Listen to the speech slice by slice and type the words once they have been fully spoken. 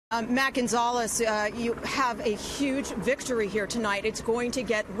Matt Gonzalez, you have a huge victory here tonight. It's going to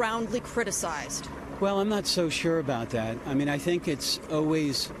get roundly criticized. Well, I'm not so sure about that. I mean, I think it's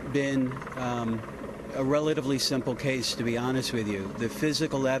always been a relatively simple case, to be honest with you. The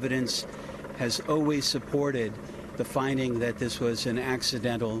physical evidence has always supported the finding that this was an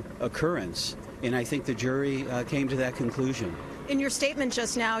accidental occurrence. And I think the jury came to that conclusion. In your statement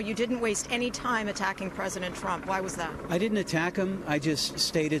just now, you didn't waste any time attacking President Trump. Why was that? I didn't attack him. I just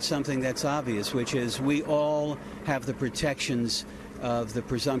stated something that's obvious, which is we all have the protections of the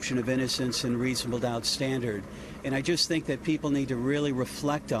presumption of innocence and reasonable doubt standard. And I just think that people need to really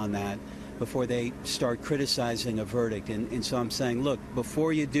reflect on that before they start criticizing a verdict. And so I'm saying, look,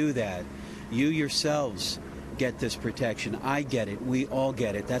 before you do that, you yourselves get this protection. I get it. We all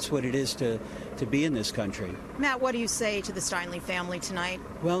get it. That's what it is to be in this country. Matt, what do you say to the Steinle family tonight?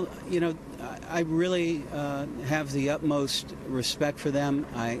 Well, you know, I really have the utmost respect for them.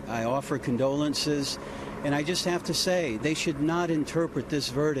 I offer condolences. And I just have to say, they should not interpret this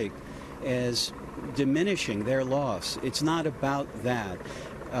verdict as diminishing their loss. It's not about that.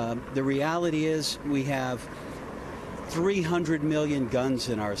 The reality is we have 300 million guns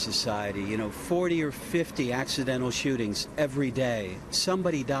in our society, 40 or 50 accidental shootings every day.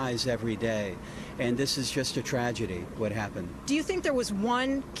 Somebody dies every day. And this is just a tragedy, what happened. Do you think there was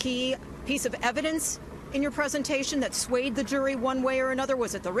one key piece of evidence in your presentation that swayed the jury one way or another?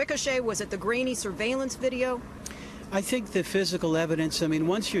 Was it the ricochet? Was it the grainy surveillance video? I think the physical evidence, I mean,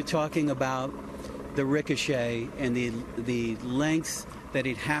 once you're talking about the ricochet and the length that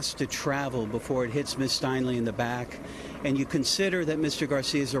it has to travel before it hits Ms. Steinle in the back, and you consider that Mr.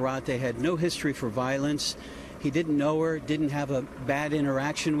 Garcia Zarate had no history for violence, he didn't know her, didn't have a bad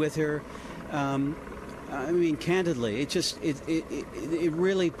interaction with her. I mean, candidly, it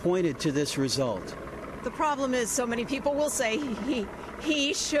really pointed to this result. The problem is so many people will say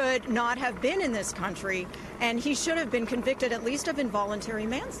he should not have been in this country, and he should have been convicted at least of involuntary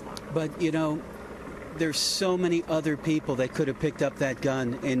manslaughter. But, there's so many other people that could have picked up that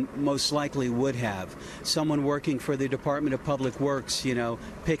gun and most likely would have. Someone working for the Department of Public Works,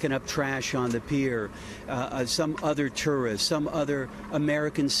 picking up trash on the pier. Some other tourist, some other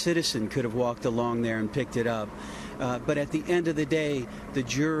American citizen could have walked along there and picked it up. But at the end of the day, the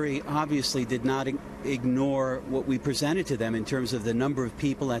jury obviously did not ignore what we presented to them in terms of the number of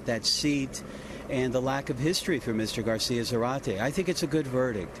people at that seat and the lack of history for Mr. Garcia Zarate. I think it's a good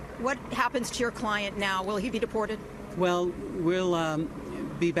verdict. What happens to your client now? Will he be deported? Well, we'll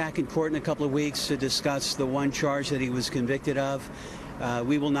be back in court in a couple of weeks to discuss the one charge that he was convicted of.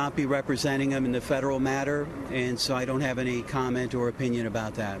 We will not be representing him in the federal matter, and so I don't have any comment or opinion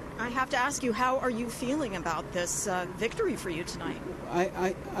about that. I have to ask you, how are you feeling about this victory for you tonight?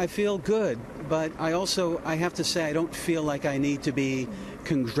 I feel good, but I have to say I don't feel like I need to be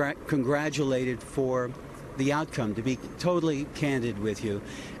congratulated for the outcome, to be totally candid with you.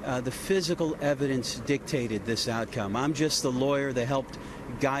 The physical evidence dictated this outcome. I'm just the lawyer that helped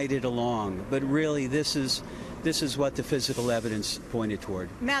guide it along, but really this is what the physical evidence pointed toward.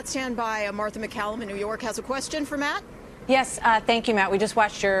 Matt, stand by. Martha McCallum in New York has a question for Matt. Yes, thank you, Matt. We just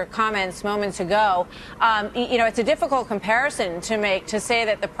watched your comments moments ago. It's a difficult comparison to make, to say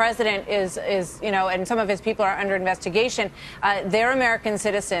that the president is and some of his people are under investigation. They're American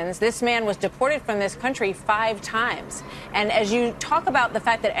citizens. This man was deported from this country 5 times. And as you talk about the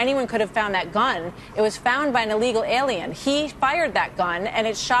fact that anyone could have found that gun, it was found by an illegal alien. He fired that gun and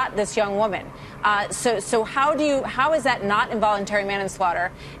it shot this young woman. So how is that not involuntary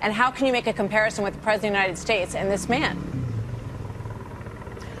manslaughter? And how can you make a comparison with the President of the United States and this man?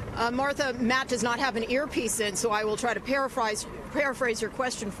 Martha, Matt does not have an earpiece in, so I will try to paraphrase your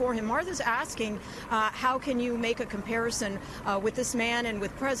question for him. Martha's asking, how can you make a comparison with this man and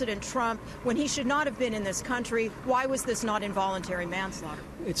with President Trump when he should not have been in this country? Why was this not involuntary manslaughter?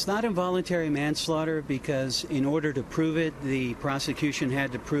 It's not involuntary manslaughter because in order to prove it, the prosecution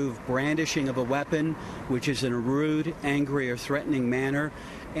had to prove brandishing of a weapon, which is in a rude, angry, or threatening manner,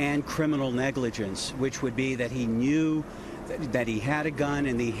 and criminal negligence, which would be that he knew that he had a gun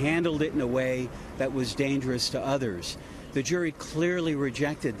and he handled it in a way that was dangerous to others. The jury clearly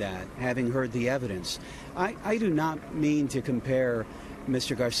rejected that, having heard the evidence. I do not mean to compare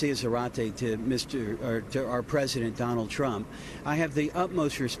Mr. Garcia Zarate to our President Donald Trump. I have the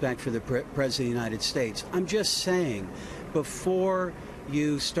utmost respect for the President of the United States. I'm just saying, before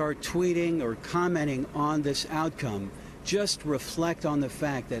you start tweeting or commenting on this outcome, just reflect on the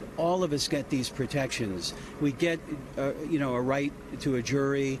fact that all of us get these protections. We get, a right to a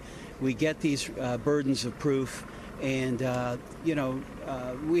jury. We get these burdens of proof. And,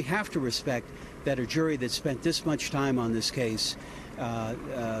 we have to respect that a jury that spent this much time on this case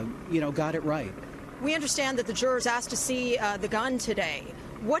got it right. We understand that the jurors asked to see the gun today.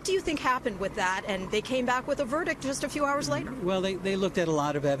 What do you think happened with that? And they came back with a verdict just a few hours later. Well, they looked at a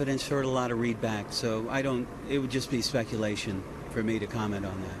lot of evidence, heard a lot of readback, so it would just be speculation for me to comment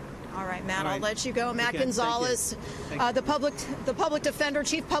on that. All right, Matt, All right. I'll let you go. Matt Gonzalez, Thank you. the public defender,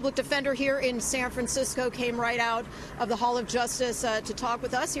 chief public defender here in San Francisco, came right out of the Hall of Justice to talk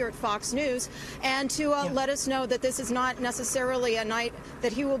with us here at Fox News and to let us know that this is not necessarily a night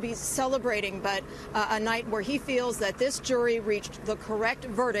that he will be celebrating, but a night where he feels that this jury reached the correct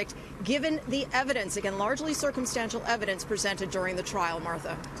verdict given the evidence, again, largely circumstantial evidence presented during the trial,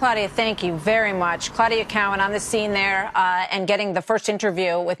 Martha. Claudia, thank you very much. Claudia Cowan on the scene there and getting the first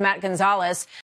interview with Matt Gonzalez.